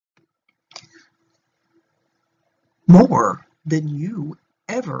more than you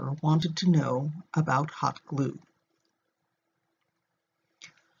ever wanted to know about hot glue.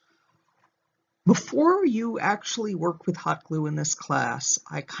 Before you actually work with hot glue in this class,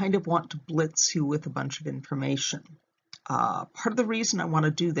 I kind of want to blitz you with a bunch of information. Part of the reason I want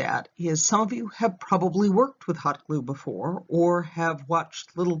to do that is some of you have probably worked with hot glue before or have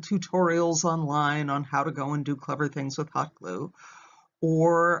watched little tutorials online on how to go and do clever things with hot glue,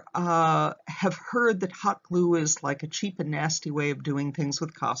 or have heard that hot glue is like a cheap and nasty way of doing things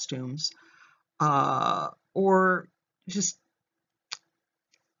with costumes, or just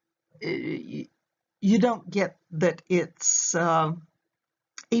you don't get that it's a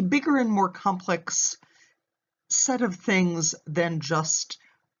bigger and more complex set of things than just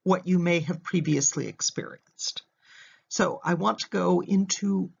what you may have previously experienced. So I want to go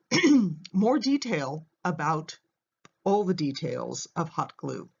into more detail about all the details of hot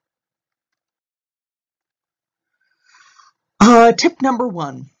glue. Tip number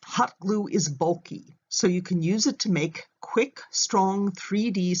 1, hot glue is bulky, so you can use it to make quick, strong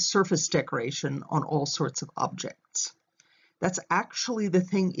 3D surface decoration on all sorts of objects. That's actually the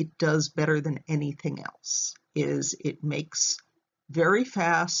thing it does better than anything else, is it makes very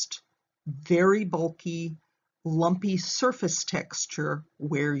fast, very bulky, lumpy surface texture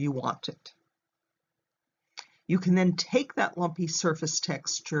where you want it. You can then take that lumpy surface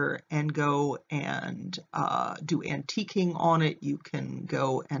texture and go and do antiquing on it. You can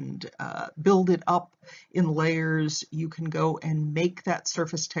go and build it up in layers. You can go and make that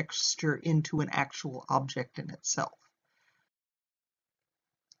surface texture into an actual object in itself.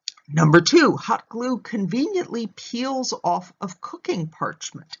 Number 2, hot glue conveniently peels off of cooking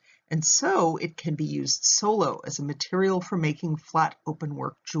parchment, and so it can be used solo as a material for making flat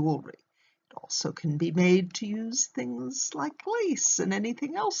openwork jewelry. It also can be made to use things like lace and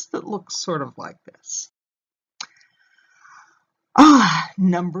anything else that looks sort of like this.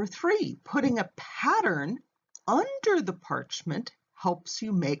 Number 3, putting a pattern under the parchment helps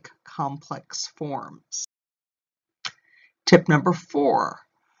you make complex forms. Tip number 4,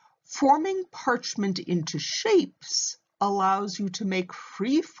 forming parchment into shapes allows you to make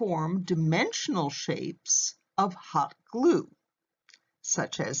free-form dimensional shapes of hot glue,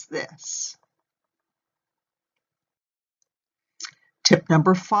 such as this. Tip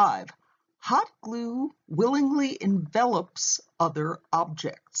number 5, hot glue willingly envelops other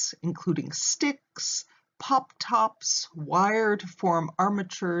objects, including sticks, pop tops, wire to form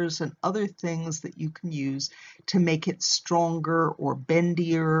armatures, and other things that you can use to make it stronger or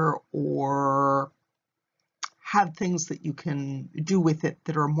bendier, or have things that you can do with it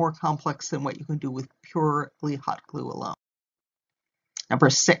that are more complex than what you can do with purely hot glue alone. Number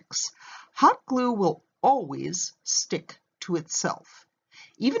 6, hot glue will always stick to itself.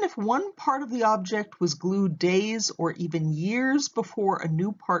 Even if one part of the object was glued days or even years before a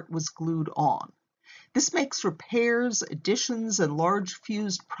new part was glued on. This makes repairs, additions, and large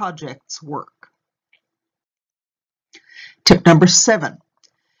fused projects work. Tip number 7,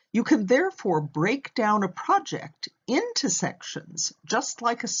 you can therefore break down a project into sections, just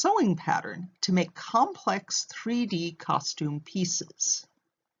like a sewing pattern, to make complex 3D costume pieces,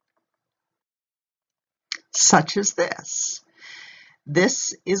 such as this.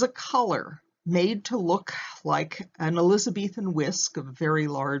 This is a collar made to look like an Elizabethan whisk of very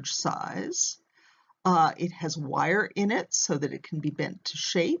large size. It has wire in it so that it can be bent to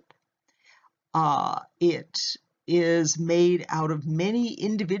shape. It is made out of many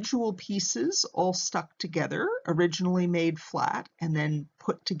individual pieces all stuck together, originally made flat and then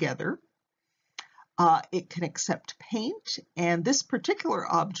put together. It can accept paint, and this particular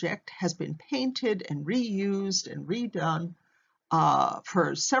object has been painted and reused and redone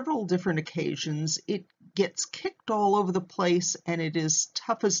for several different occasions. It gets kicked all over the place, and it is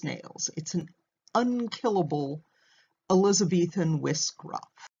tough as nails. It's an unkillable Elizabethan whisk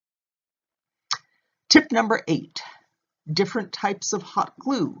ruff. Tip number 8, different types of hot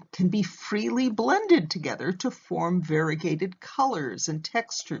glue can be freely blended together to form variegated colors and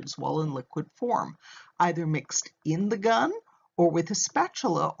textures while in liquid form, either mixed in the gun or with a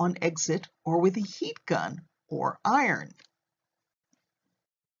spatula on exit, or with a heat gun or iron.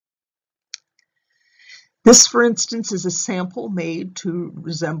 This, for instance, is a sample made to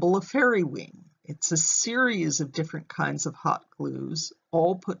resemble a fairy wing. It's a series of different kinds of hot glues,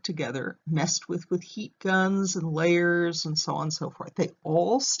 all put together, messed with heat guns and layers and so on and so forth. They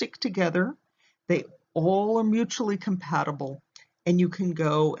all stick together, they all are mutually compatible, and you can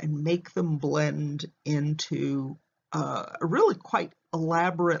go and make them blend into a really quite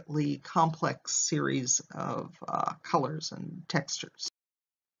elaborately complex series of colors and textures.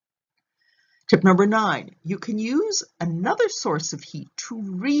 Tip number 9, you can use another source of heat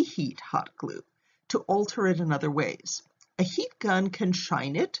to reheat hot glue, to alter it in other ways. A heat gun can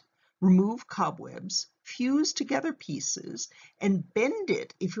shine it, remove cobwebs, fuse together pieces, and bend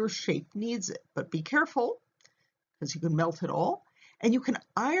it if your shape needs it. But be careful, because you can melt it all. And you can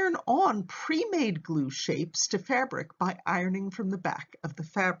iron on pre-made glue shapes to fabric by ironing from the back of the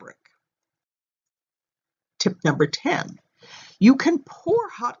fabric. Tip number 10. You can pour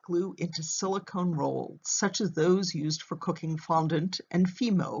hot glue into silicone rolls, such as those used for cooking fondant and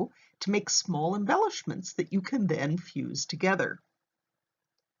Fimo, to make small embellishments that you can then fuse together.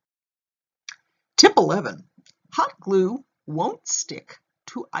 Tip 11. Hot glue won't stick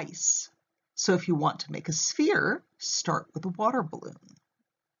to ice. So if you want to make a sphere, start with a water balloon.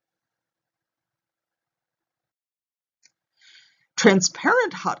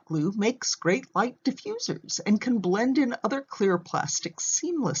 Transparent hot glue makes great light diffusers and can blend in other clear plastics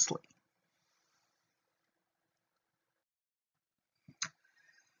seamlessly.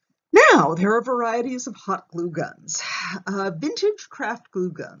 Now, there are varieties of hot glue guns. Vintage craft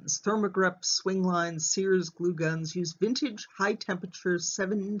glue guns, Thermogrip, Swingline, Sears glue guns use vintage high-temperature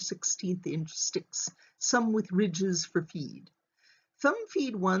 7/16" sticks, some with ridges for feed. Thumb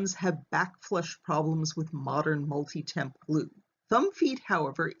feed ones have backflush problems with modern multi-temp glue. Thumb feed,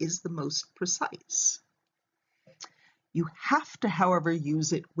 however, is the most precise. You have to, however,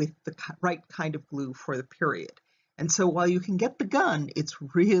 use it with the right kind of glue for the period. And so while you can get the gun, it's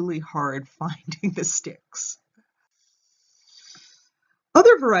really hard finding the sticks.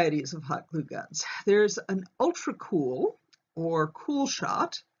 Other varieties of hot glue guns. There's an Ultra Cool or Cool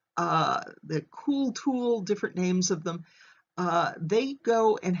Shot, the Cool Tool, different names of them. They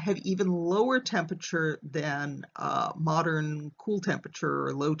go and have even lower temperature than modern cool temperature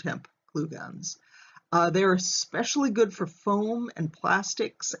or low temp glue guns. They're especially good for foam and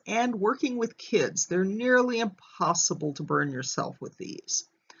plastics and working with kids. They're nearly impossible to burn yourself with these.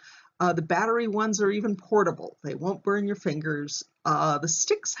 The battery ones are even portable. They won't burn your fingers. The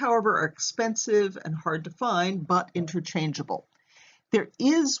sticks, however, are expensive and hard to find, but interchangeable. There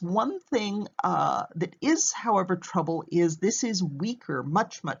is one thing that is, however, trouble is this is weaker,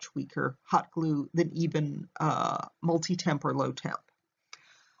 much, much weaker hot glue than even multi-temp or low temp.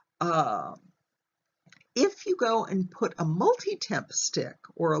 If you go and put a multi-temp stick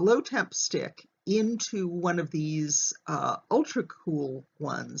or a low temp stick into one of these ultra cool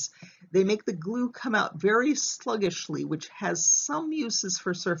ones, they make the glue come out very sluggishly, which has some uses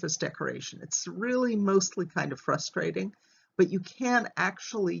for surface decoration. It's really mostly kind of frustrating, but you can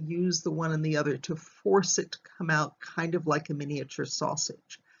actually use the one and the other to force it to come out kind of like a miniature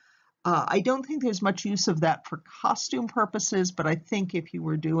sausage. I don't think there's much use of that for costume purposes, but I think if you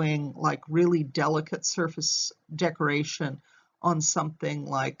were doing like really delicate surface decoration on something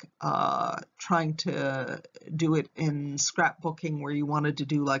like trying to do it in scrapbooking where you wanted to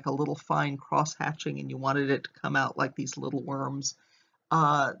do like a little fine cross hatching and you wanted it to come out like these little worms,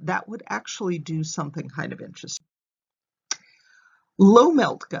 that would actually do something kind of interesting. Low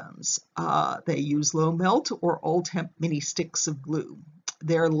melt guns. They use low melt or all temp mini sticks of glue.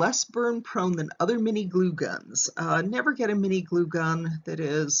 They're less burn prone than other mini glue guns. Never get a mini glue gun that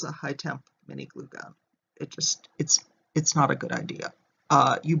is a high temp mini glue gun. It's not a good idea.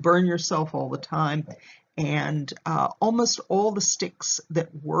 You burn yourself all the time, and almost all the sticks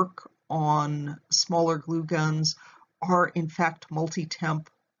that work on smaller glue guns are in fact multi-temp,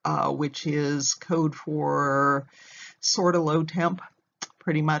 which is code for sort of low temp,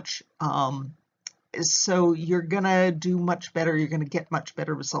 pretty much. So you're gonna do much better, you're gonna get much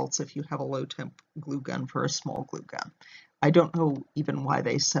better results if you have a low temp glue gun for a small glue gun. I don't know even why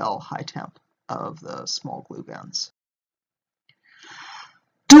they sell high temp of the small glue guns.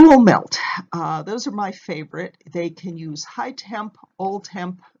 Dual melt, those are my favorite. They can use high temp, all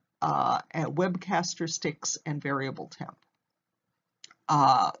temp, webcaster sticks, and variable temp.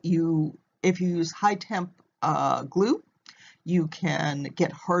 If you use high temp glue, you can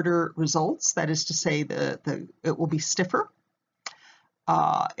get harder results. That is to say, it will be stiffer.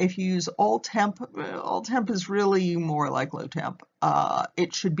 If you use all temp is really more like low temp.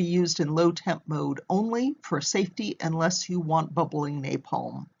 It should be used in low temp mode only for safety unless you want bubbling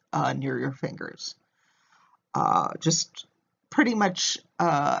napalm near your fingers. Just pretty much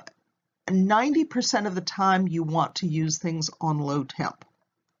 90% of the time you want to use things on low temp.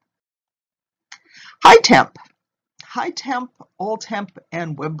 High temp. High temp, all temp,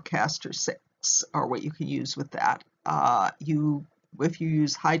 and webcaster 6 are what you can use with that. If you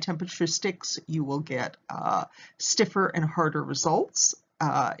use high temperature sticks, you will get stiffer and harder results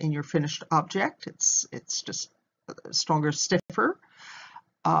in your finished object. It's just stronger, stiffer.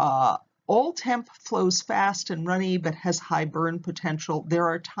 All All temp flows fast and runny but has high burn potential. There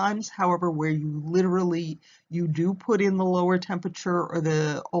are times, however, where you do put in the lower temperature or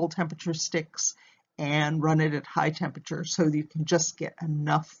the all temperature sticks and run it at high temperature so that you can just get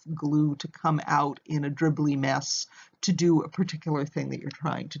enough glue to come out in a dribbly mess to do a particular thing that you're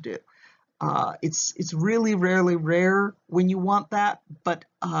trying to do. It's really rare when you want that, but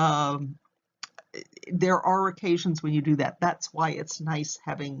there are occasions when you do that. That's why it's nice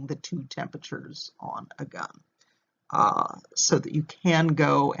having the two temperatures on a gun, so that you can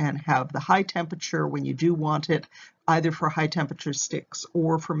go and have the high temperature when you do want it, either for high temperature sticks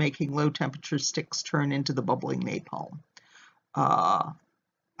or for making low temperature sticks turn into the bubbling napalm.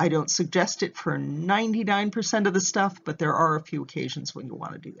 I don't suggest it for 99% of the stuff, but there are a few occasions when you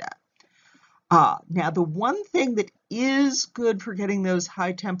want to do that. Now, the one thing that is good for getting those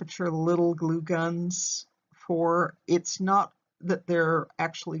high temperature little glue guns for, it's not that they're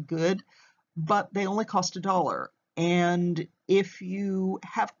actually good, but they only cost $1. And if you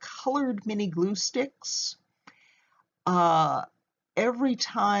have colored mini glue sticks, every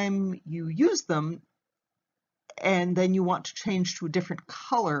time you use them and then you want to change to a different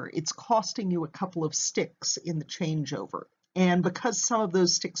color, it's costing you a couple of sticks in the changeover. And because some of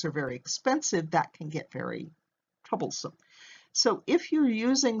those sticks are very expensive, that can get very troublesome. So if you're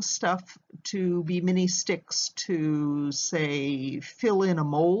using stuff to be mini sticks to, say, fill in a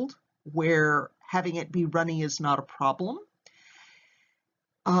mold where having it be runny is not a problem,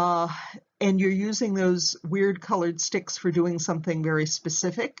 and you're using those weird colored sticks for doing something very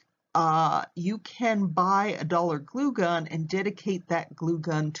specific, you can buy a $1 glue gun and dedicate that glue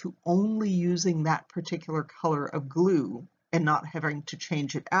gun to only using that particular color of glue and not having to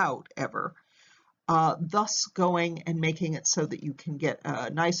change it out ever, thus going and making it so that you can get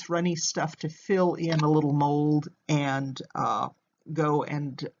nice runny stuff to fill in a little mold and go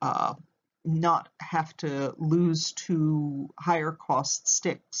and not have to lose to higher cost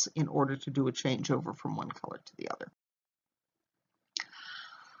sticks in order to do a changeover from one color to the other.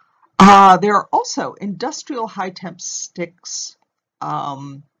 There are also industrial high temp sticks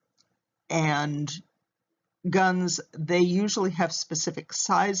and guns. They usually have specific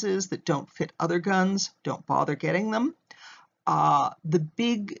sizes that don't fit other guns. Don't bother getting them. The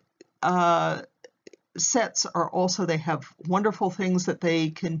big sets are also, they have wonderful things that they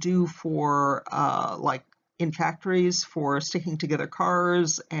can do for like in factories for sticking together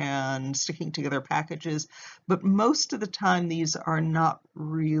cars and sticking together packages, but most of the time these are not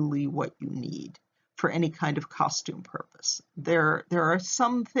really what you need for any kind of costume purpose. There are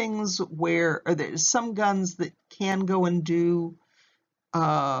some things where, or there's some guns that can go and do,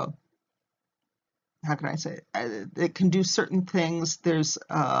 how can I say it? It can do certain things. There's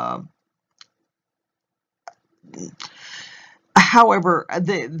however,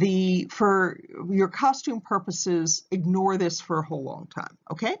 for your costume purposes, ignore this for a whole long time,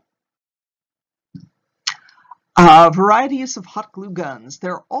 okay? Varieties of hot glue guns.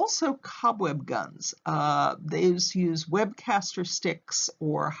 There are also cobweb guns. These use web caster sticks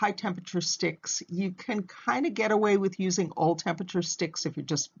or high temperature sticks. You can kind of get away with using all temperature sticks if you're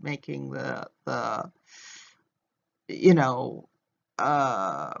just making the you know,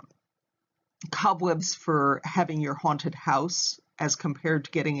 cobwebs for having your haunted house, as compared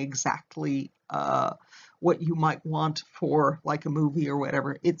to getting exactly what you might want for like a movie or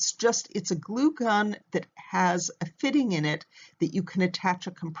whatever. It's a glue gun that has a fitting in it that you can attach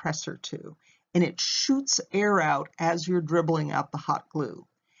a compressor to, and it shoots air out as you're dribbling out the hot glue.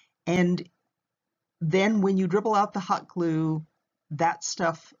 And then when you dribble out the hot glue, that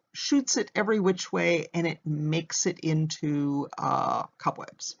stuff shoots it every which way and it makes it into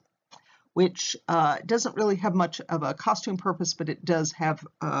cobwebs, which doesn't really have much of a costume purpose, but it does have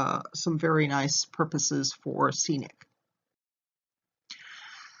some very nice purposes for scenic.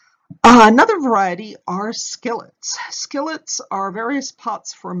 Another variety are skillets. Skillets are various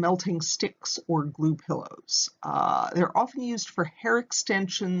pots for melting sticks or glue pillows. They're often used for hair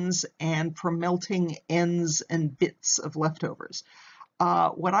extensions and for melting ends and bits of leftovers.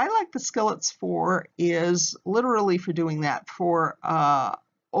 What I like the skillets for is literally for doing that, for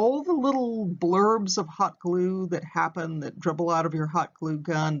all the little blurbs of hot glue that happen, that dribble out of your hot glue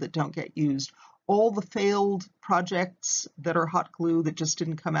gun that don't get used, all the failed projects that are hot glue that just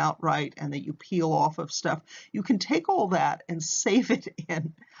didn't come out right and that you peel off of stuff. You can take all that and save it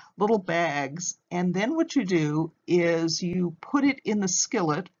in little bags, and then what you do is you put it in the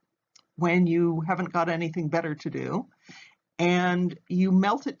skillet when you haven't got anything better to do, and you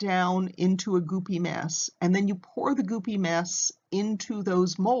melt it down into a goopy mess, and then you pour the goopy mess into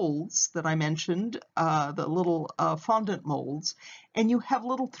those molds that I mentioned, the little fondant molds, and you have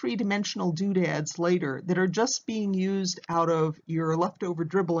little three-dimensional doodads later that are just being used out of your leftover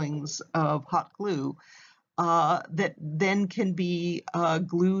dribblings of hot glue that then can be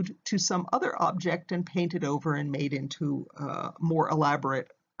glued to some other object and painted over and made into more elaborate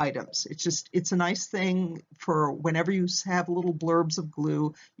items. It's a nice thing for whenever you have little blurbs of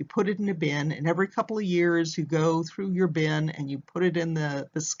glue, you put it in a bin, and every couple of years you go through your bin and you put it in the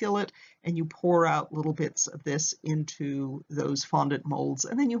skillet and you pour out little bits of this into those fondant molds,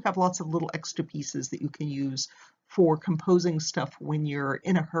 and then you have lots of little extra pieces that you can use for composing stuff when you're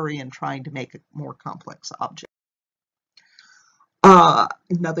in a hurry and trying to make a more complex object.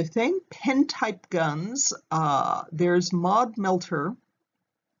 Another thing, pen type guns. There's Mod Melter,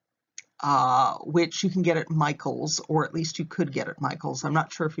 which you can get at Michael's, or at least you could get at Michael's. I'm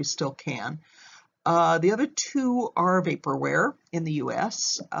not sure if you still can. The other two are Vaporware in the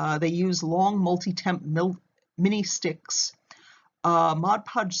US. They use long multi-temp mini sticks. Mod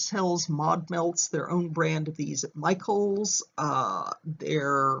Podge sells Mod Melts, their own brand of these at Michael's.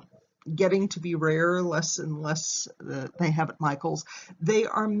 They're getting to be rare, less and less they have at Michael's. They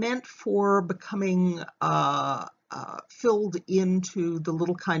are meant for becoming filled into the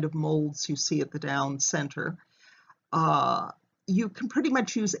little kind of molds you see at the down center. You can pretty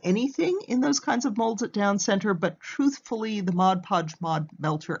much use anything in those kinds of molds at down center, but truthfully, the Mod Podge Mod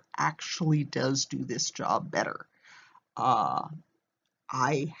Melter actually does do this job better.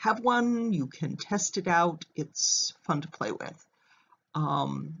 I have one, you can test it out, it's fun to play with.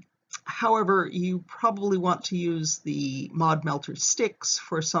 However, you probably want to use the Mod Melter sticks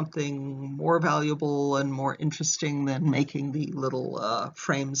for something more valuable and more interesting than making the little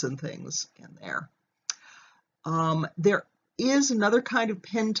frames and things in there. There is another kind of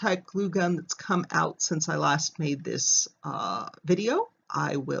pen type glue gun that's come out since I last made this video.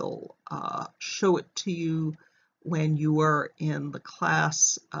 I will show it to you when you are in the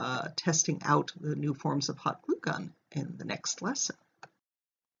class testing out the new forms of hot glue gun in the next lesson.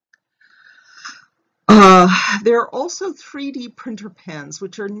 There are also 3D printer pens,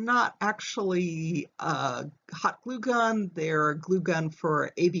 which are not actually hot glue gun. They're a glue gun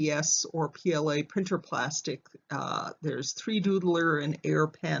for ABS or PLA printer plastic. There's 3Doodler and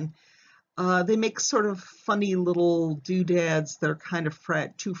AirPen. They make sort of funny little doodads that are kind of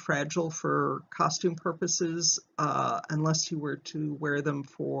too fragile for costume purposes, unless you were to wear them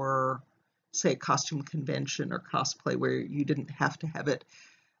for, say, a costume convention or cosplay where you didn't have to have it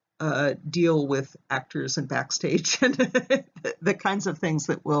deal with actors and backstage and the kinds of things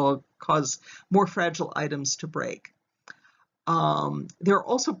that will cause more fragile items to break. There are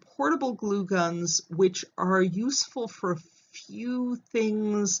also portable glue guns, which are useful for a few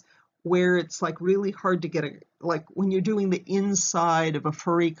things where it's like really hard to get like when you're doing the inside of a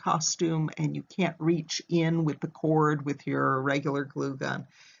furry costume and you can't reach in with the cord with your regular glue gun.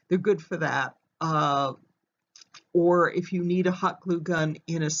 They're good for that. Or if you need a hot glue gun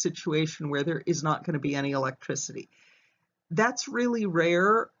in a situation where there is not going to be any electricity. That's really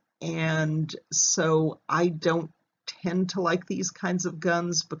rare, and so I don't tend to like these kinds of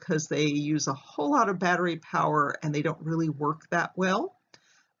guns because they use a whole lot of battery power and they don't really work that well.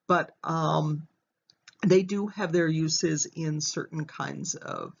 But they do have their uses in certain kinds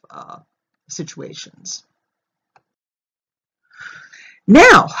of situations.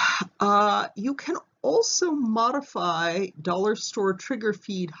 Now, you can also modify dollar store trigger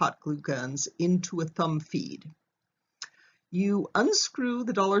feed hot glue guns into a thumb feed. You unscrew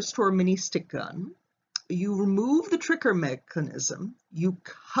the dollar store mini stick gun, you remove the trigger mechanism, you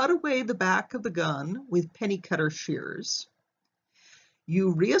cut away the back of the gun with penny cutter shears,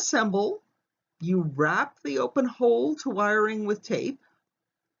 you reassemble, you wrap the open hole to wiring with tape.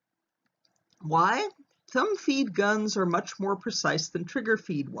 Why? Thumb feed guns are much more precise than trigger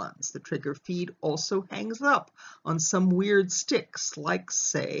feed ones. The trigger feed also hangs up on some weird sticks like,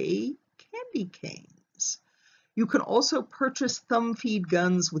 say, candy canes. You can also purchase thumb feed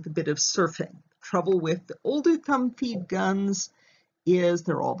guns with a bit of surfing. The trouble with the older thumb feed guns is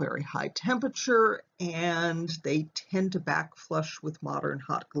they're all very high temperature and they tend to back flush with modern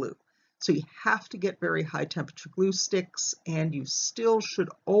hot glue. So you have to get very high temperature glue sticks, and you still should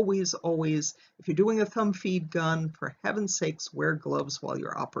always, if you're doing a thumb feed gun, for heaven's sakes, wear gloves while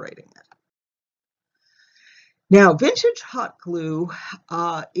you're operating it. Now, vintage hot glue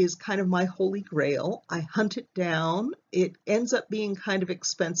is kind of my holy grail. I hunt it down. It ends up being kind of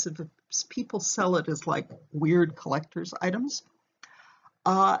expensive. People sell it as like weird collector's items.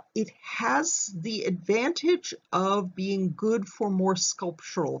 It has the advantage of being good for more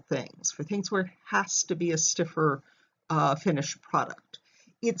sculptural things, for things where it has to be a stiffer finished product.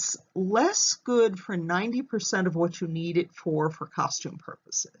 It's less good for 90% of what you need it for costume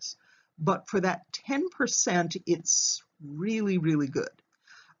purposes. But for that 10%, it's really, really good.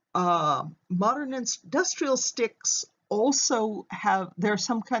 Modern industrial sticks also have, there are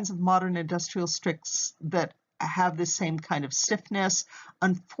some kinds of modern industrial sticks that have the same kind of stiffness.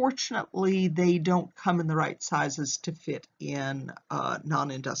 Unfortunately, they don't come in the right sizes to fit in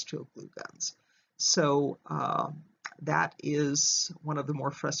non-industrial glue guns. So that is one of the more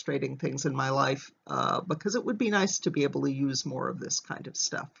frustrating things in my life, because it would be nice to be able to use more of this kind of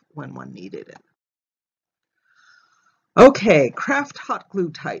stuff when one needed it. Okay, craft hot glue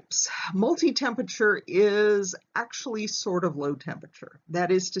types. Multi-temperature is actually sort of low temperature. That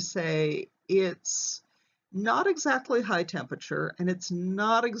is to say, it's not exactly high temperature and it's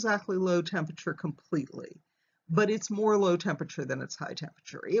not exactly low temperature completely, but it's more low temperature than it's high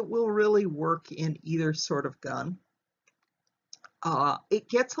temperature. It will really work in either sort of gun. It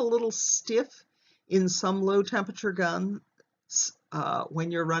gets a little stiff in some low temperature guns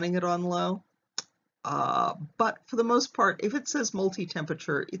when you're running it on low. But for the most part, if it says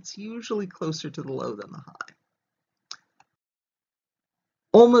multi-temperature, it's usually closer to the low than the high.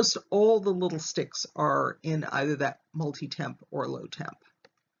 Almost all the little sticks are in either that multi-temp or low temp,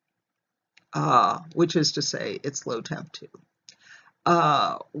 which is to say it's low temp too.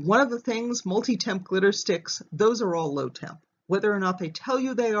 One of the things, multi-temp glitter sticks, those are all low temp. Whether or not they tell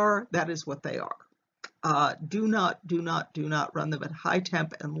you they are, that is what they are. Do not run them at high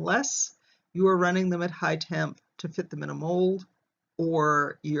temp unless you are running them at high temp to fit them in a mold,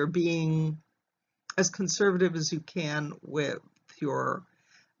 or you're being as conservative as you can with your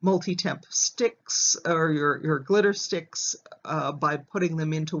multi-temp sticks or your glitter sticks by putting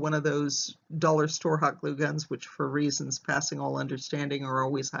them into one of those dollar store hot glue guns, which for reasons passing all understanding are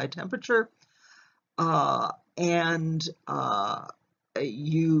always high temperature.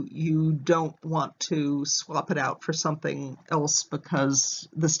 You don't want to swap it out for something else because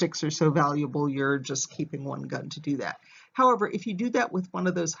the sticks are so valuable, you're just keeping one gun to do that. However, if you do that with one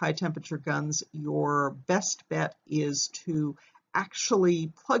of those high temperature guns, your best bet is to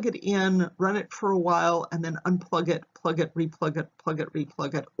actually plug it in, run it for a while, and then unplug it, plug it, replug it, plug it,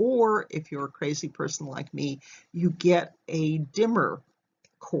 replug it. Or if you're a crazy person like me, you get a dimmer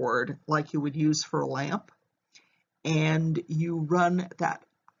cord like you would use for a lamp, and you run that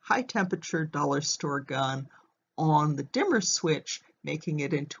high temperature dollar store gun on the dimmer switch, making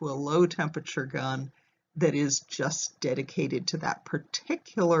it into a low temperature gun that is just dedicated to that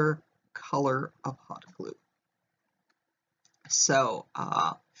particular color of hot glue. So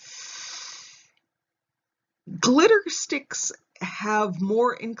glitter sticks have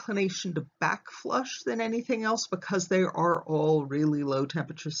more inclination to backflush than anything else because they are all really low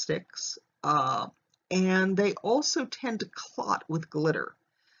temperature sticks. And they also tend to clot with glitter.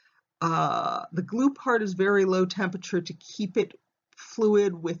 The glue part is very low temperature to keep it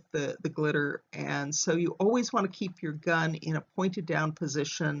fluid with the glitter, and so you always want to keep your gun in a pointed down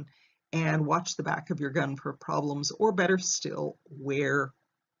position and watch the back of your gun for problems, or better still, wear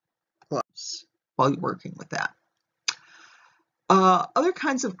gloves while you're working with that. Other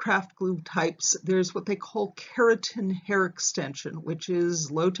kinds of craft glue types, there's what they call keratin hair extension, which is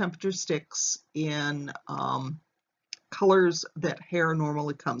low temperature sticks in colors that hair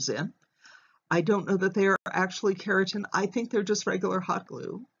normally comes in. I don't know that they are actually keratin. I think they're just regular hot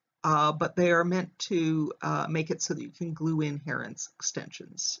glue, but they are meant to make it so that you can glue in hair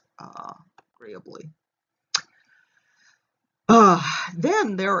extensions agreeably.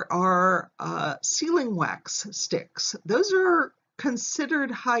 Then there are sealing wax sticks. Those are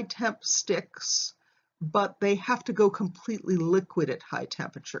considered high temp sticks, but they have to go completely liquid at high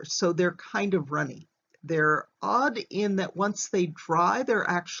temperature, so they're kind of runny. They're odd in that once they dry, they're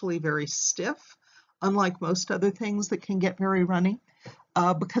actually very stiff, unlike most other things that can get very runny,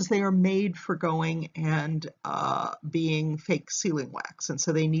 because they are made for going and being fake sealing wax, and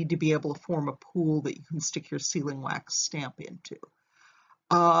so they need to be able to form a pool that you can stick your sealing wax stamp into.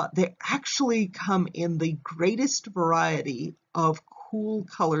 They actually come in the greatest variety of cool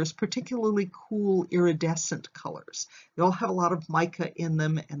colors, particularly cool iridescent colors. They all have a lot of mica in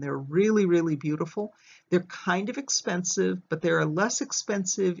them, and they're really, really beautiful. They're kind of expensive, but they're less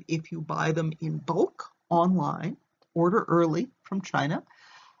expensive if you buy them in bulk online, order early from China.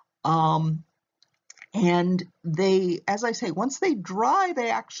 And they, as I say, once they dry, they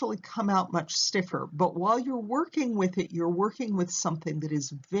actually come out much stiffer. But while you're working with it, you're working with something that is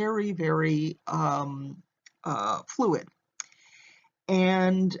very, very fluid.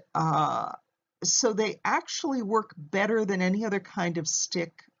 And so they actually work better than any other kind of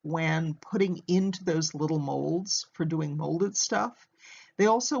stick when putting into those little molds for doing molded stuff. They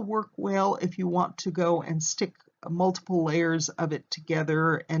also work well if you want to go and stick multiple layers of it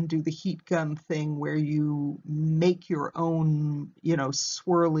together and do the heat gun thing where you make your own,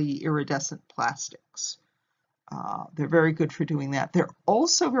 swirly iridescent plastics. They're very good for doing that. They're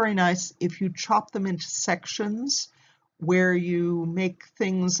also very nice if you chop them into sections where you make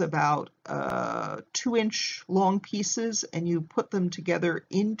things about 2-inch long pieces and you put them together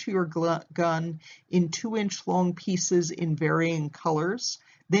into your gun in 2-inch long pieces in varying colors.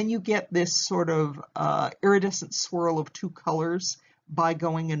 Then you get this sort of iridescent swirl of two colors by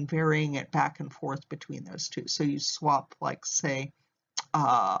going and varying it back and forth between those two. So you swap, like, say,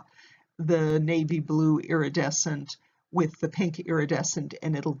 the navy blue iridescent with the pink iridescent,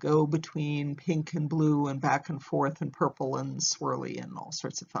 and it'll go between pink and blue and back and forth and purple and swirly and all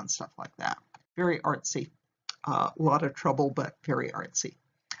sorts of fun stuff like that. Very artsy. A lot of trouble, but very artsy.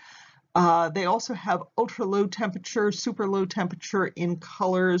 They also have ultra low temperature, super low temperature in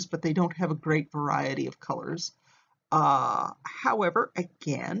colors, but they don't have a great variety of colors. However,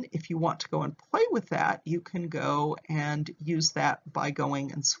 again, if you want to go and play with that, you can go and use that by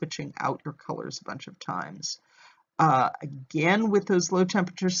going and switching out your colors a bunch of times. Again, with those low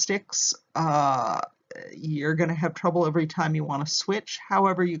temperature sticks, you're going to have trouble every time you want to switch.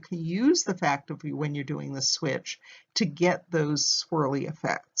 However, you can use the fact of when you're doing the switch to get those swirly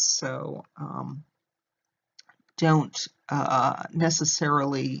effects. So don't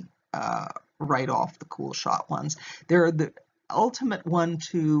necessarily write off the Cool Shot ones. They're the ultimate one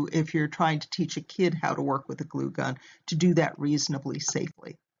to, if you're trying to teach a kid how to work with a glue gun, to do that reasonably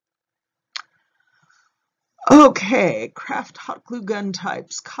safely. Okay, craft hot glue gun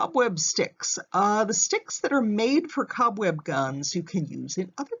types. Cobweb sticks. The sticks that are made for cobweb guns you can use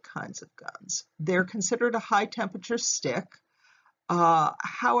in other kinds of guns. They're considered a high temperature stick.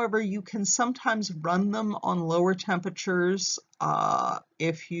 However, you can sometimes run them on lower temperatures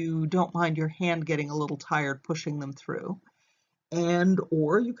if you don't mind your hand getting a little tired pushing them through.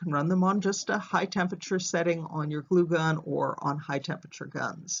 Or you can run them on just a high temperature setting on your glue gun or on high temperature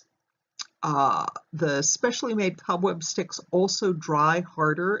guns. The specially made cobweb sticks also dry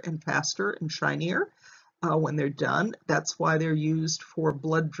harder and faster and shinier when they're done. That's why they're used for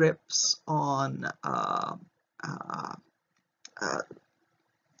blood drips on a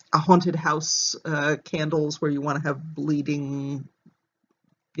haunted house candles where you want to have bleeding,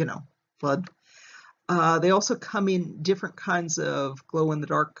 blood. They also come in different kinds of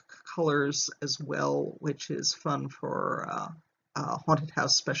glow-in-the-dark colors as well, which is fun for haunted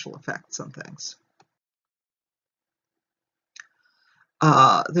house special effects and things.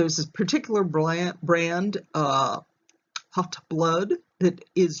 There's this particular brand, Hot Blood, that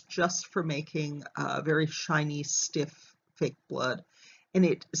is just for making very shiny, stiff, fake blood. And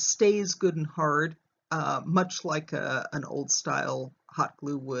it stays good and hard, much like an old style hot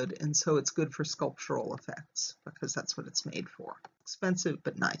glue would. And so it's good for sculptural effects because that's what it's made for. Expensive,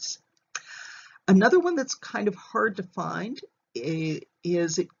 but nice. Another one that's kind of hard to find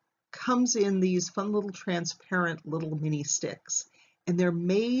is it comes in these fun little transparent little mini sticks, and they're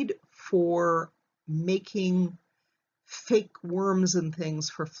made for making fake worms and things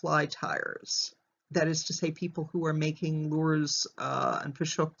for fly tires. That is to say, people who are making lures and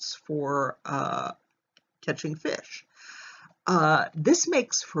fish hooks for catching fish. This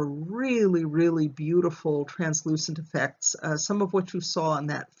makes for really, really beautiful translucent effects. Some of what you saw on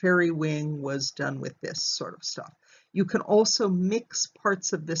that fairy wing was done with this sort of stuff. You can also mix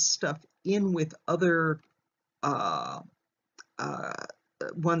parts of this stuff in with other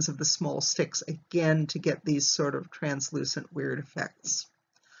ones of the small sticks, again, to get these sort of translucent weird effects.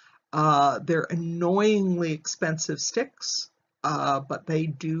 They're annoyingly expensive sticks, but they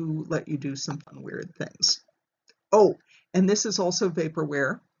do let you do some fun weird things. Oh, and this is also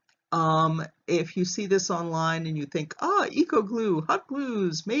vaporware. If you see this online and you think, eco glue, hot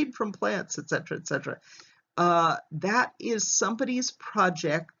glues made from plants, etc., etc., that is somebody's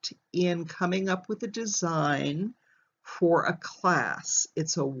project in coming up with a design for a class.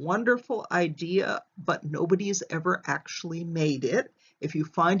 It's a wonderful idea, but nobody's ever actually made it. If you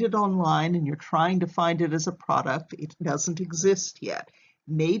find it online and you're trying to find it as a product, it doesn't exist yet.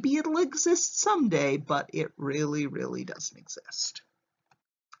 Maybe it'll exist someday, but it really, really doesn't exist.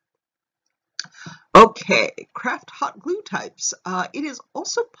 Okay, craft hot glue types. It is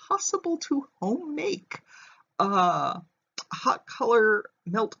also possible to home make hot color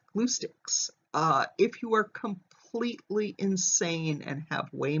melt glue sticks if you are completely insane and have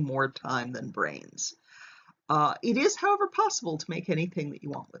way more time than brains. It is, however, possible to make anything that you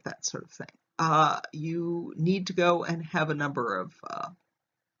want with that sort of thing. You need to go and have a number of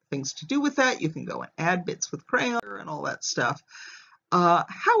things to do with that. You can go and add bits with crayon and all that stuff.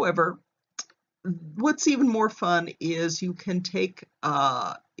 However, what's even more fun is you can take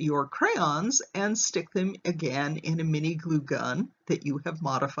your crayons and stick them again in a mini glue gun that you have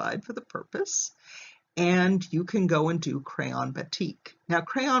modified for the purpose. And you can go and do crayon batik. Now,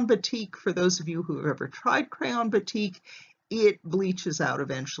 crayon batik, for those of you who have ever tried crayon batik, it bleaches out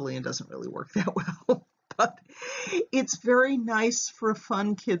eventually and doesn't really work that well. But it's very nice for a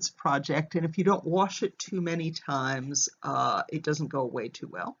fun kids project, and if you don't wash it too many times, it doesn't go away too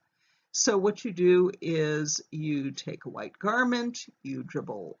well. So what you do is you take a white garment, you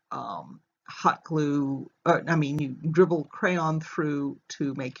dribble hot glue, you dribble crayon through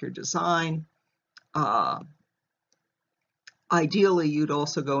to make your design. Ideally, you'd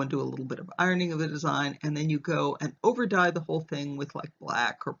also go and do a little bit of ironing of the design, and then you go and over dye the whole thing with like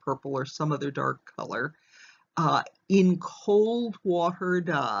black or purple or some other dark color. In cold water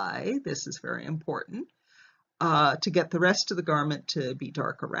dye, this is very important, to get the rest of the garment to be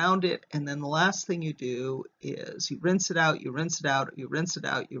dark around it. And then the last thing you do is you rinse it out, you rinse it out, you rinse it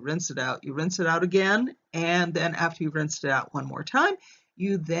out, you rinse it out, you rinse it out again. And then after you've rinsed it out one more time,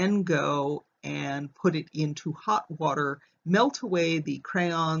 you then go and put it into hot water, melt away the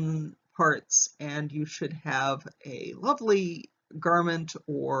crayon parts, and you should have a lovely garment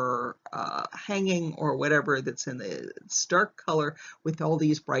or hanging or whatever that's in the dark color with all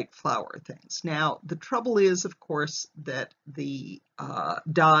these bright flower things. Now, the trouble is, of course, that the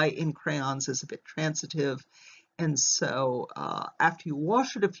dye in crayons is a bit transitive, and so after you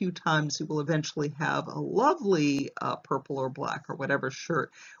wash it a few times, you will eventually have a lovely purple or black or whatever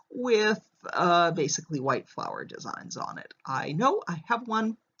shirt with basically white flower designs on it. I know I have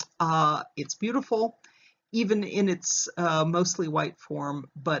one. It's beautiful, even in its mostly white form,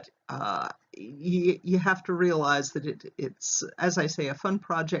 but you have to realize that it's, as I say, a fun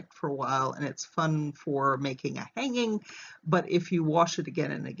project for a while, and it's fun for making a hanging, but if you wash it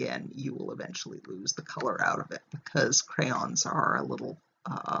again and again, you will eventually lose the color out of it because crayons are a little...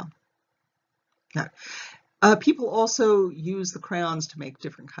 people also use the crayons to make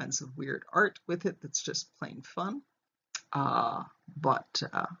different kinds of weird art with it that's just plain fun, but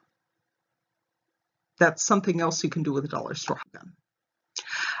that's something else you can do with a dollar store hot gun.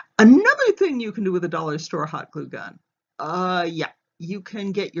 Another thing you can do with a dollar store hot glue gun, you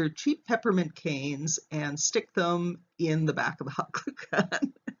can get your cheap peppermint canes and stick them in the back of the hot glue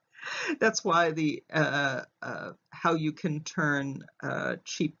gun. That's why the how you can turn a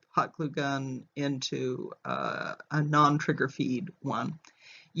cheap hot glue gun into a non-trigger feed one.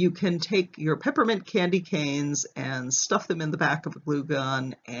 You can take your peppermint candy canes and stuff them in the back of a glue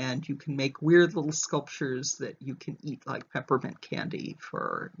gun, and you can make weird little sculptures that you can eat like peppermint candy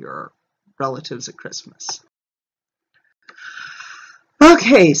for your relatives at Christmas.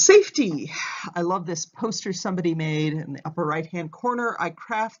 Okay, safety. I love this poster somebody made in the upper right-hand corner. I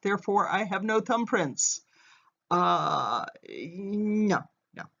craft, therefore I have no thumbprints. No.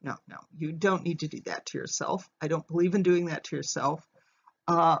 You don't need to do that to yourself. I don't believe in doing that to yourself.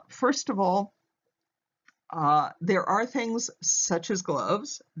 First of all, there are things such as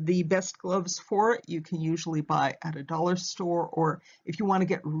gloves. The best gloves for it you can usually buy at a dollar store, or if you want to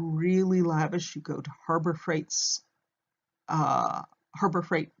get really lavish, you go to Harbor Freight's Harbor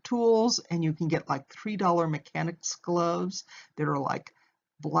Freight tools, and you can get like $3 mechanics gloves that are like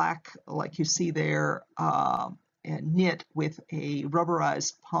black, like you see there, and knit with a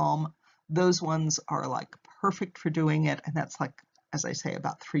rubberized palm. Those ones are like perfect for doing it, and that's like, as I say,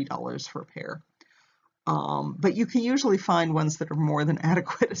 about $3 for a pair. But you can usually find ones that are more than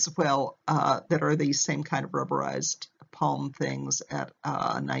adequate as well, that are these same kind of rubberized palm things at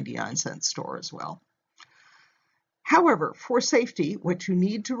a 99-cent store as well. However, for safety, what you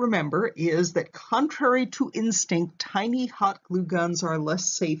need to remember is that contrary to instinct, tiny hot glue guns are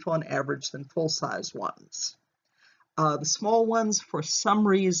less safe on average than full-size ones. The small ones, for some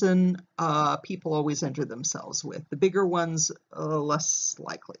reason, people always enter themselves with. The bigger ones, less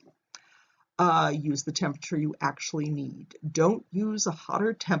likely. Use the temperature you actually need. Don't use a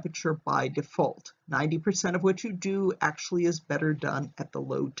hotter temperature by default. 90% of what you do actually is better done at the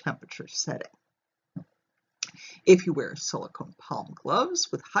low temperature setting. If you wear silicone palm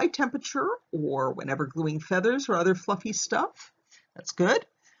gloves with high temperature, or whenever gluing feathers or other fluffy stuff, that's good.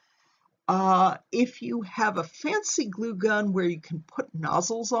 If you have a fancy glue gun where you can put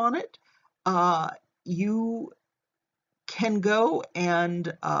nozzles on it, you can go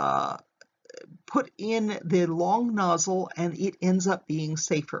and put in the long nozzle, and it ends up being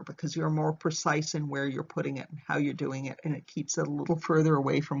safer because you're more precise in where you're putting it and how you're doing it, and it keeps it a little further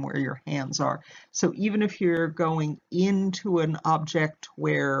away from where your hands are. So even if you're going into an object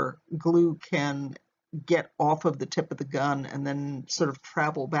where glue can get off of the tip of the gun and then sort of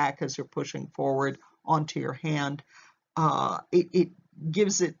travel back as you're pushing forward onto your hand, it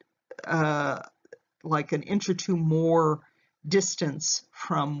gives it like an inch or two more distance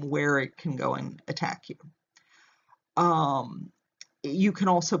from where it can go and attack you. You can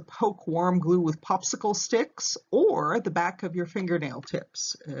also poke warm glue with popsicle sticks or the back of your fingernail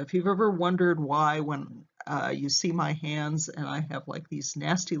tips. If you've ever wondered why when you see my hands and I have like these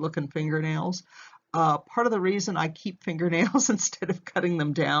nasty looking fingernails, part of the reason I keep fingernails instead of cutting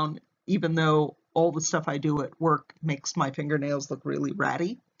them down, even though all the stuff I do at work makes my fingernails look really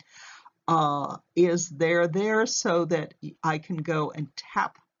ratty, is they're there so that I can go and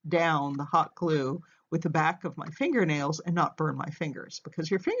tap down the hot glue with the back of my fingernails and not burn my fingers, because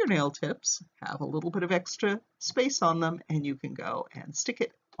your fingernail tips have a little bit of extra space on them and you can go and stick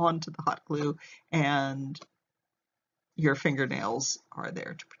it onto the hot glue and your fingernails are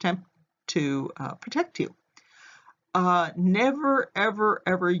there to protect you. Never, ever,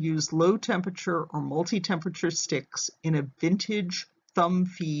 ever use low temperature or multi-temperature sticks in a vintage thumb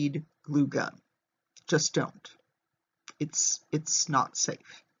feed glue gun. Just don't. It's not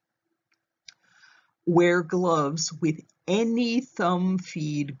safe. Wear gloves with any thumb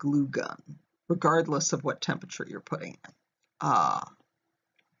feed glue gun, regardless of what temperature you're putting in.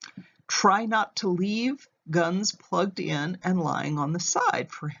 Try not to leave guns plugged in and lying on the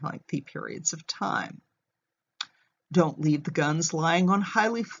side for lengthy periods of time. Don't leave the guns lying on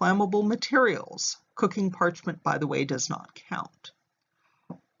highly flammable materials. Cooking parchment, by the way, does not count.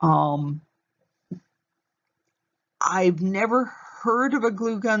 I've never heard of a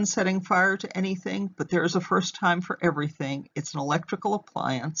glue gun setting fire to anything, but there's a first time for everything. It's an electrical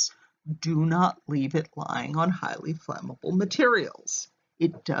appliance. Do not leave it lying on highly flammable materials.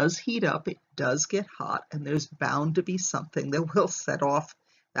 It does heat up, it does get hot, and there's bound to be something that will set off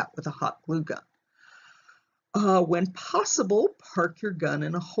that with a hot glue gun. When possible, park your gun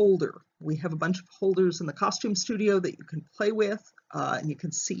in a holder. We have a bunch of holders in the costume studio that you can play with, and you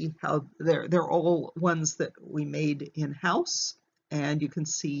can see how they're all ones that we made in-house, and you can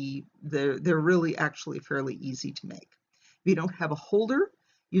see they're really actually fairly easy to make. If you don't have a holder,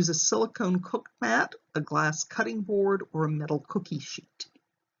 use a silicone cook mat, a glass cutting board, or a metal cookie sheet.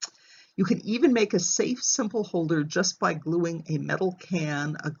 You can even make a safe, simple holder just by gluing a metal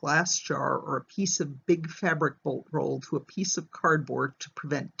can, a glass jar, or a piece of big fabric bolt roll to a piece of cardboard to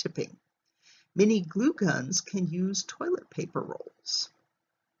prevent tipping. Many glue guns can use toilet paper rolls.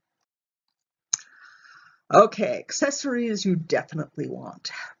 Okay, accessories you definitely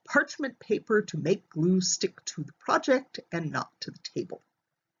want. Parchment paper to make glue stick to the project and not to the table.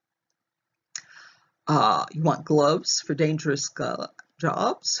 You want gloves for dangerous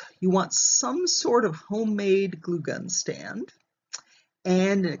jobs. You want some sort of homemade glue gun stand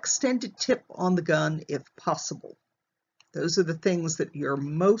and an extended tip on the gun if possible. Those are the things that you're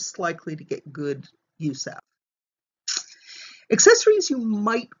most likely to get good use out of. Accessories you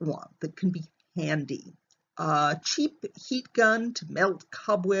might want that can be handy. Cheap heat gun to melt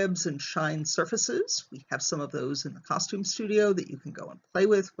cobwebs and shine surfaces. We have some of those in the costume studio that you can go and play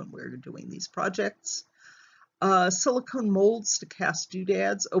with when we're doing these projects. Silicone molds to cast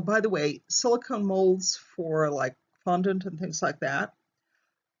doodads. Oh, by the way, silicone molds for like fondant and things like that,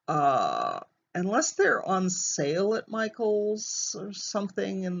 unless they're on sale at Michael's or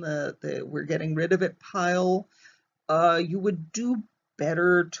something in the we're getting rid of it pile, you would do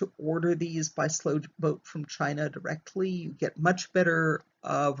better to order these by Slow Boat from China directly. You get much better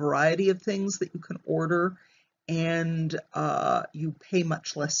variety of things that you can order, and you pay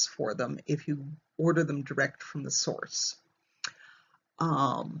much less for them if you order them direct from the source.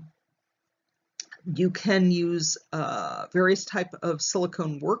 You can use various type of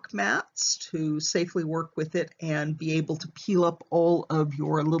silicone work mats to safely work with it and be able to peel up all of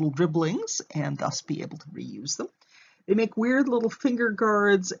your little dribblings and thus be able to reuse them. They make weird little finger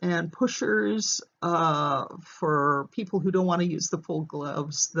guards and pushers for people who don't want to use the full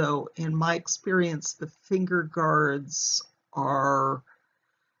gloves, though in my experience the finger guards are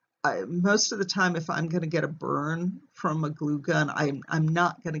most of the time, if I'm going to get a burn from a glue gun, I'm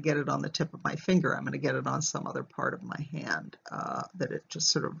not going to get it on the tip of my finger. I'm going to get it on some other part of my hand that it just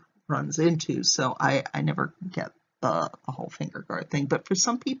sort of runs into. So I never get the whole finger guard thing. But for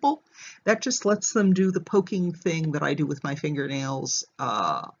some people, that just lets them do the poking thing that I do with my fingernails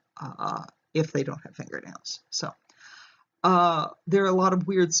if they don't have fingernails. So There are a lot of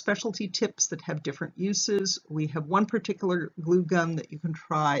weird specialty tips that have different uses. We have one particular glue gun that you can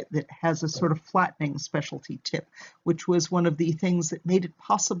try that has a sort of flattening specialty tip, which was one of the things that made it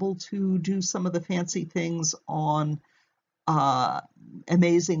possible to do some of the fancy things on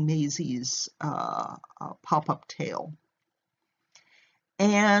Amazing Maisie's pop-up tail.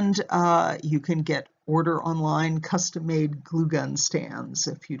 And you can get order online custom-made glue gun stands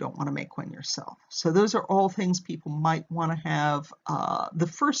if you don't want to make one yourself. So those are all things people might want to have. The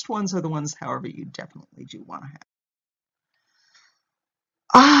first ones are the ones, however, you definitely do want to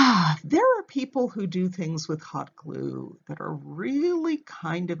have. There are people who do things with hot glue that are really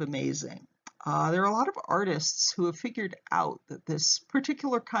kind of amazing. There are a lot of artists who have figured out that this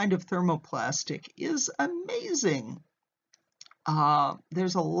particular kind of thermoplastic is amazing.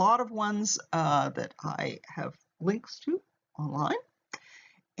 There's a lot of ones that I have links to online.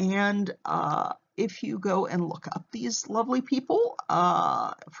 And if you go and look up these lovely people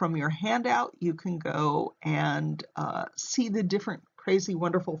from your handout, you can go and see the different crazy,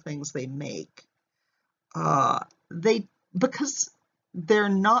 wonderful things they make. Because they're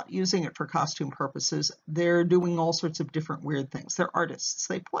not using it for costume purposes, they're doing all sorts of different weird things. They're artists,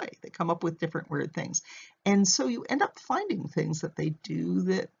 they play, they come up with different weird things. And so you end up finding things that they do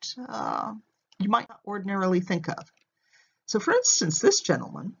that you might not ordinarily think of. So for instance, this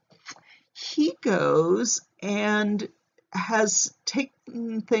gentleman, he goes and has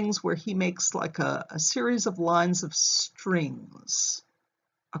taken things where he makes like a series of lines of strings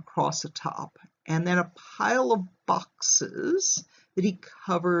across a top, and then a pile of boxes that he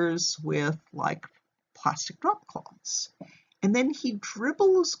covers with like plastic drop cloths. And then he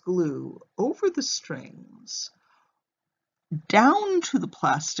dribbles glue over the strings down to the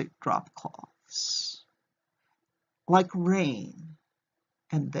plastic drop cloths like rain.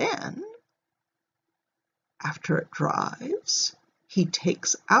 And then, after it dries, he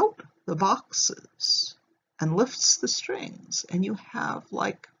takes out the boxes and lifts the strings, and you have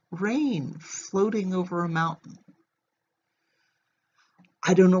like rain floating over a mountain.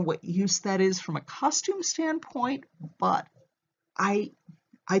 I don't know what use that is from a costume standpoint, but I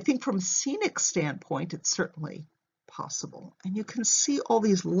think from a scenic standpoint, it's certainly possible. And you can see all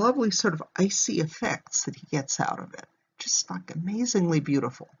these lovely sort of icy effects that he gets out of it. Just like amazingly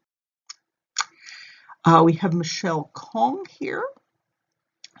beautiful. We have Michelle Kong here.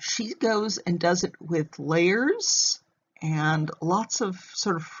 She goes and does it with layers and lots of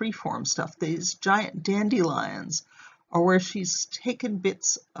sort of freeform stuff. These giant dandelions are where she's taken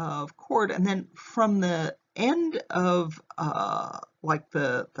bits of cord, and then from the end of like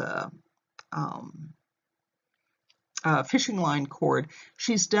the fishing line cord,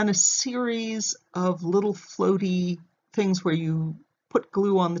 she's done a series of little floaty things where you put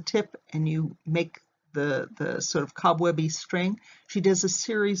glue on the tip and you make the sort of cobwebby string. She does a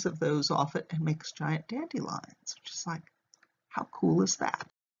series of those off it and makes giant dandelions, which is like, how cool is that?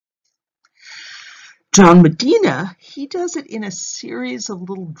 John Medina, he does it in a series of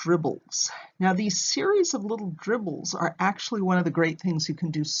little dribbles. Now, these series of little dribbles are actually one of the great things you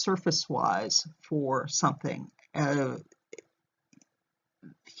can do surface-wise for something.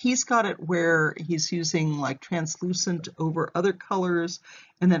 He's got it where he's using like translucent over other colors,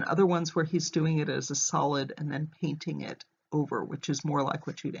 and then other ones where he's doing it as a solid and then painting it over, which is more like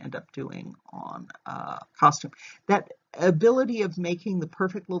what you'd end up doing on a costume. That ability of making the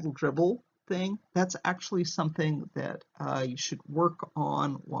perfect little dribble thing, that's actually something that you should work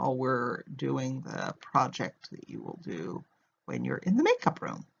on while we're doing the project that you will do when you're in the makeup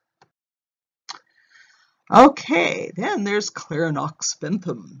room. Okay, then there's Clara Knox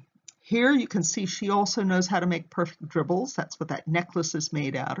Bentham. Here you can see she also knows how to make perfect dribbles. That's what that necklace is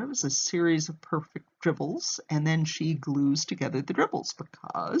made out of, is a series of perfect dribbles, and then she glues together the dribbles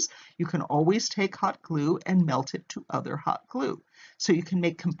because you can always take hot glue and melt it to other hot glue. So you can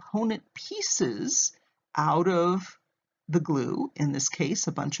make component pieces out of the glue, in this case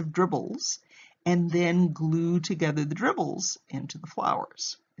a bunch of dribbles, and then glue together the dribbles into the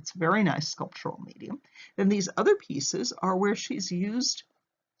flowers. It's a very nice sculptural medium. Then these other pieces are where she's used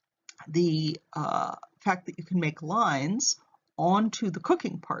the fact that you can make lines onto the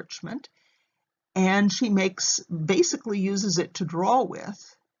cooking parchment, and she basically uses it to draw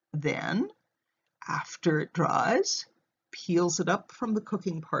with. Then, after it dries, peels it up from the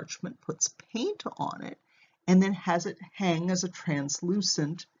cooking parchment, puts paint on it, and then has it hang as a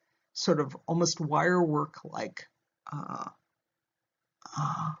translucent, sort of almost wirework-like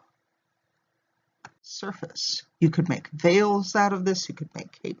surface. You could make veils out of this, you could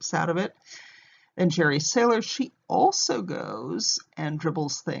make capes out of it. Then Jerry Saylor, she also goes and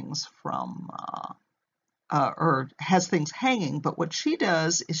dribbles things from or has things hanging, but what she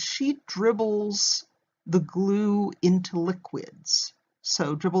does is she dribbles the glue into liquids.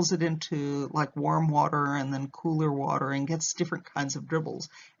 So dribbles it into like warm water and then cooler water and gets different kinds of dribbles,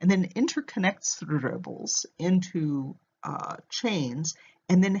 and then interconnects the dribbles into chains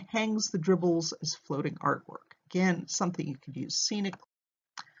and then hangs the dribbles as floating artwork. Again, something you could use scenically.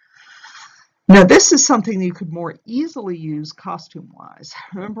 Now this is something that you could more easily use costume-wise.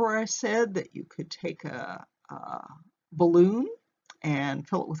 Remember where I said that you could take a balloon and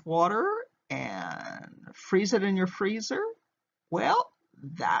fill it with water and freeze it in your freezer? Well,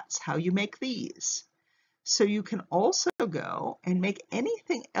 that's how you make these. So you can also go and make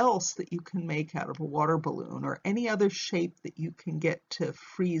anything else that you can make out of a water balloon or any other shape that you can get to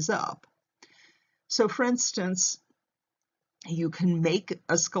freeze up. So for instance, you can make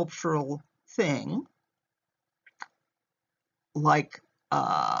a sculptural thing like,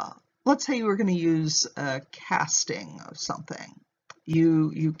 let's say you were going to use a casting of something.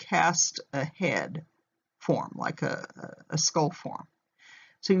 You cast a head form, like a skull form.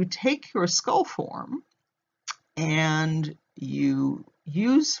 So you take your skull form and you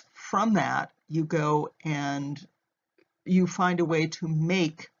use from that, you go and you find a way to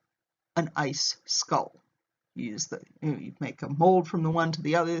make an ice skull. You make a mold from the one to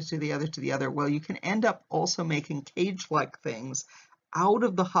the other, to the other, to the other. Well, you can end up also making cage-like things out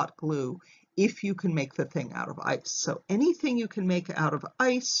of the hot glue if you can make the thing out of ice. So anything you can make out of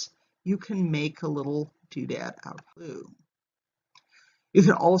ice, you can make a little doodad out of glue. You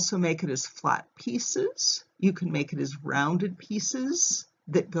can also make it as flat pieces. You can make it as rounded pieces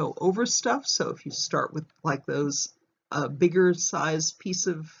that go over stuff. So if you start with like those bigger size piece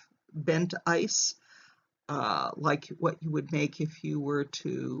of bent ice, like what you would make if you were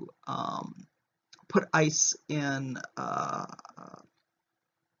to put ice in a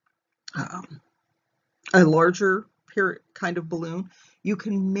larger kind of balloon, you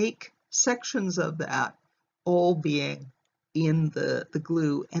can make sections of that all being in the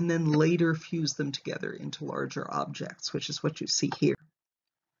glue and then later fuse them together into larger objects, which is what you see here.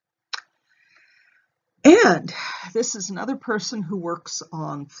 And this is another person who works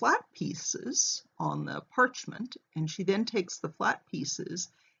on flat pieces on the parchment, and she then takes the flat pieces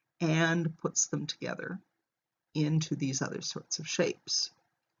and puts them together into these other sorts of shapes.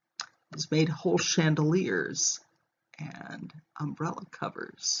 She's made whole chandeliers and umbrella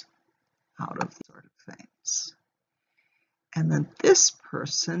covers out of these sort of things. And then this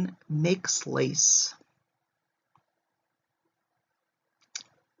person makes lace,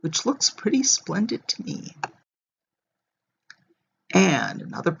 which looks pretty splendid to me. And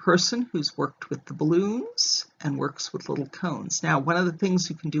another person who's worked with the balloons and works with little cones. Now, one of the things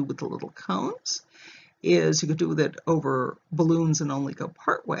you can do with the little cones is you could do it over balloons and only go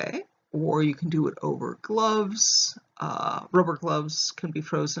part way, or you can do it over gloves. Rubber gloves can be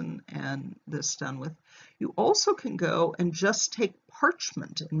frozen and this done with. You also can go and just take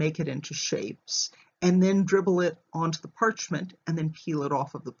parchment and make it into shapes and then dribble it onto the parchment and then peel it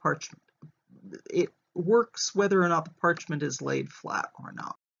off of the parchment. It works whether or not the parchment is laid flat or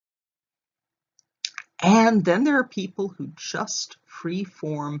not. And then there are people who just free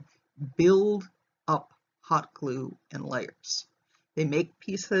form build up hot glue in layers. They make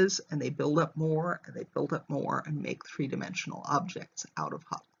pieces and they build up more and they build up more and make three-dimensional objects out of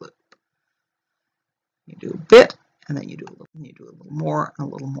hot glue. You do a bit and then you do a little, and you do a little more and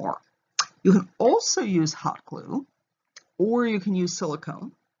a little more. You can also use hot glue, or you can use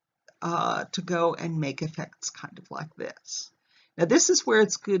silicone to go and make effects kind of like this. Now this is where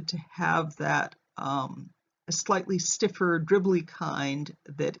it's good to have that a slightly stiffer, dribbly kind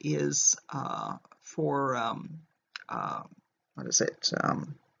that is for what is it?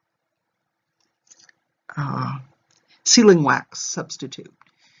 Sealing wax substitute.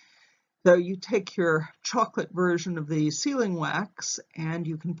 So you take your chocolate version of the sealing wax and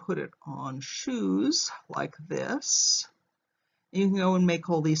you can put it on shoes like this. You can go and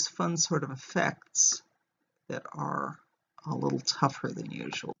make all these fun sort of effects that are a little tougher than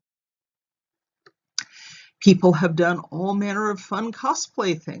usual. People have done all manner of fun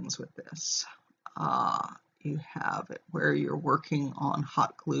cosplay things with this. You have it where you're working on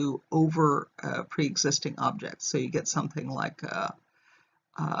hot glue over pre-existing objects. So you get something like,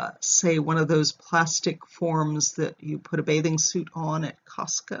 say, one of those plastic forms that you put a bathing suit on at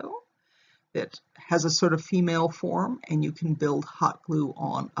Costco that has a sort of female form, and you can build hot glue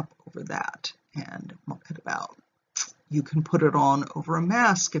on up over that and muck it about. You can put it on over a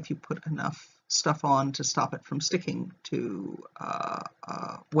mask if you put enough stuff on to stop it from sticking to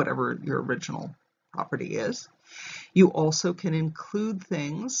whatever your original property is. You also can include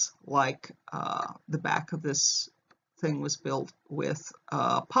things like the back of this thing was built with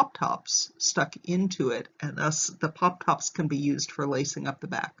pop-tops stuck into it, and thus the pop-tops can be used for lacing up the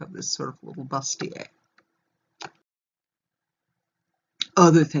back of this sort of little bustier.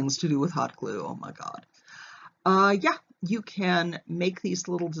 Other things to do with hot glue, oh my God. Yeah, you can make these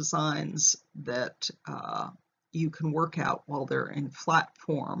little designs that you can work out while they're in flat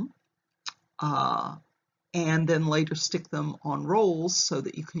form, and then later stick them on rolls so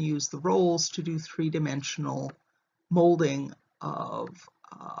that you can use the rolls to do three-dimensional molding of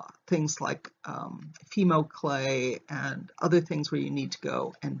things like Fimo clay and other things where you need to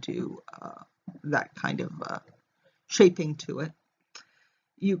go and do that kind of shaping to it.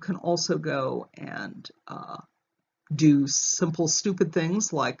 You can also go and do simple, stupid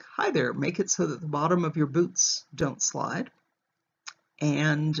things like, hi there, make it so that the bottom of your boots don't slide.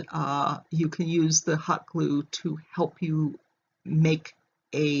 And you can use the hot glue to help you make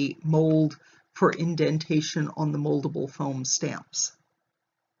a mold for indentation on the moldable foam stamps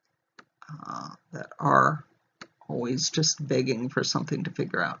that are always just begging for something to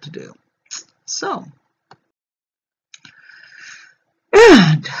figure out to do. So,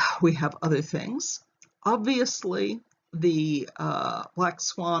 and we have other things. Obviously, the Black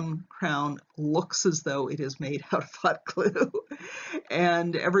Swan crown looks as though it is made out of hot glue,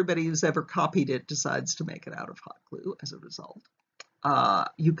 and everybody who's ever copied it decides to make it out of hot glue as a result.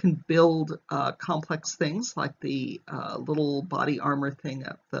 You can build complex things like the little body armor thing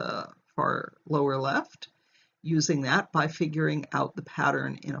at the far lower left, using that by figuring out the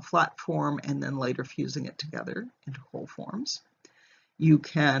pattern in a flat form and then later fusing it together into whole forms. You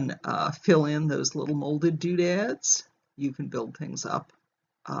can fill in those little molded doodads. You can build things up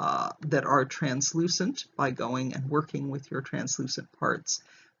that are translucent by going and working with your translucent parts,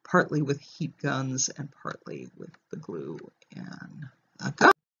 partly with heat guns and partly with the glue and a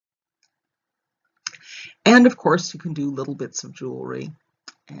gun. And of course, you can do little bits of jewelry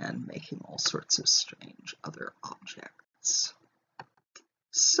and making all sorts of strange other objects.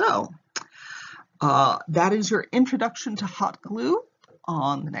 So that is your introduction to hot glue.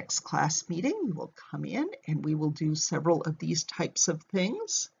 On the next class meeting, you will come in and we will do several of these types of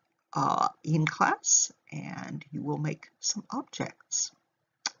things in class, and you will make some objects.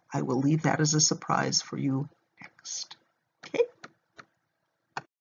 I will leave that as a surprise for you next.